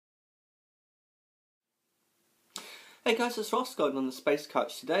Hey guys, it's Ross going on the Space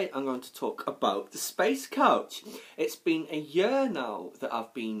Couch. Today I'm going to talk about the Space Couch. It's been a year now that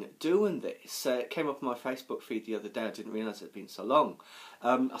I've been doing this. It came up on my Facebook feed the other day. I didn't realise it had been so long.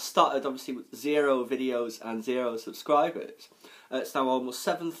 I started obviously with 0 videos and 0 subscribers. It's now almost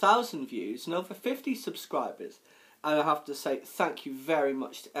 7,000 views and over 50 subscribers. And I have to say thank you very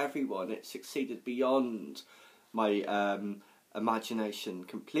much to everyone. It succeeded beyond my imagination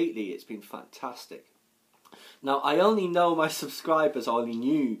completely. It's been fantastic. Now, I only knew my subscribers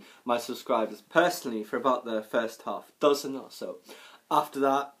personally for about the first half dozen or so. After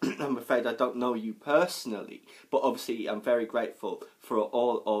that, I'm afraid I don't know you personally, but obviously I'm very grateful for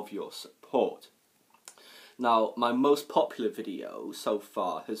all of your support. Now, my most popular video so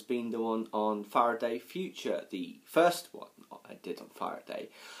far has been the one on Faraday Future, the first one I did on Faraday,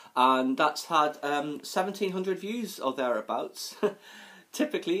 and that's had 1,700 views or thereabouts.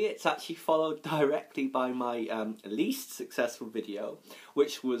 Typically, it's actually followed directly by my least successful video,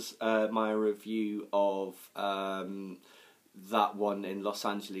 which was my review of that one in Los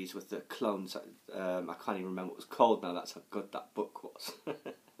Angeles with the clones. I can't even remember what it was called now, that's how good that book was.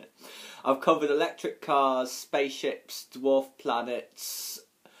 I've covered electric cars, spaceships, dwarf planets,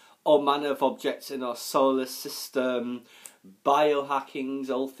 all manner of objects in our solar system, biohackings,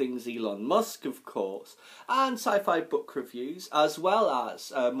 all things Elon Musk, of course, and sci-fi book reviews, as well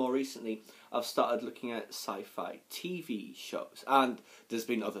as, more recently, I've started looking at sci-fi TV shows, and there's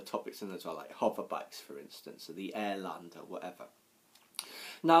been other topics in there as well, like hover bikes, for instance, or the Airland, or whatever.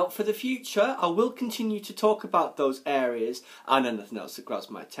 Now, for the future, I will continue to talk about those areas and anything else that grabs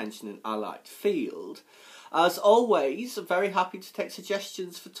my attention in allied field. As always, I'm very happy to take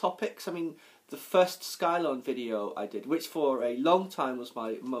suggestions for topics. I mean, the first Skylon video I did, which for a long time was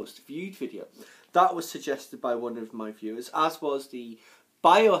my most viewed video, that was suggested by one of my viewers, as was the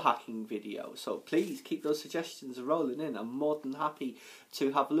biohacking video. So please keep those suggestions rolling in. I'm more than happy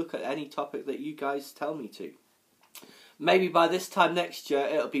to have a look at any topic that you guys tell me to. Maybe by this time next year,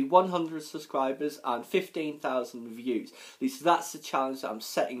 it'll be 100 subscribers and 15,000 views. At least that's the challenge that I'm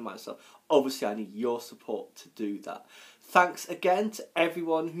setting myself. Obviously, I need your support to do that. Thanks again to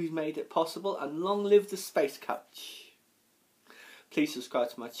everyone who's made it possible, and long live the Space Couch. Please subscribe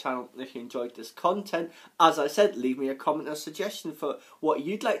to my channel if you enjoyed this content. As I said, leave me a comment or suggestion for what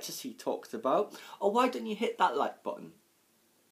you'd like to see talked about, or why don't you hit that like button.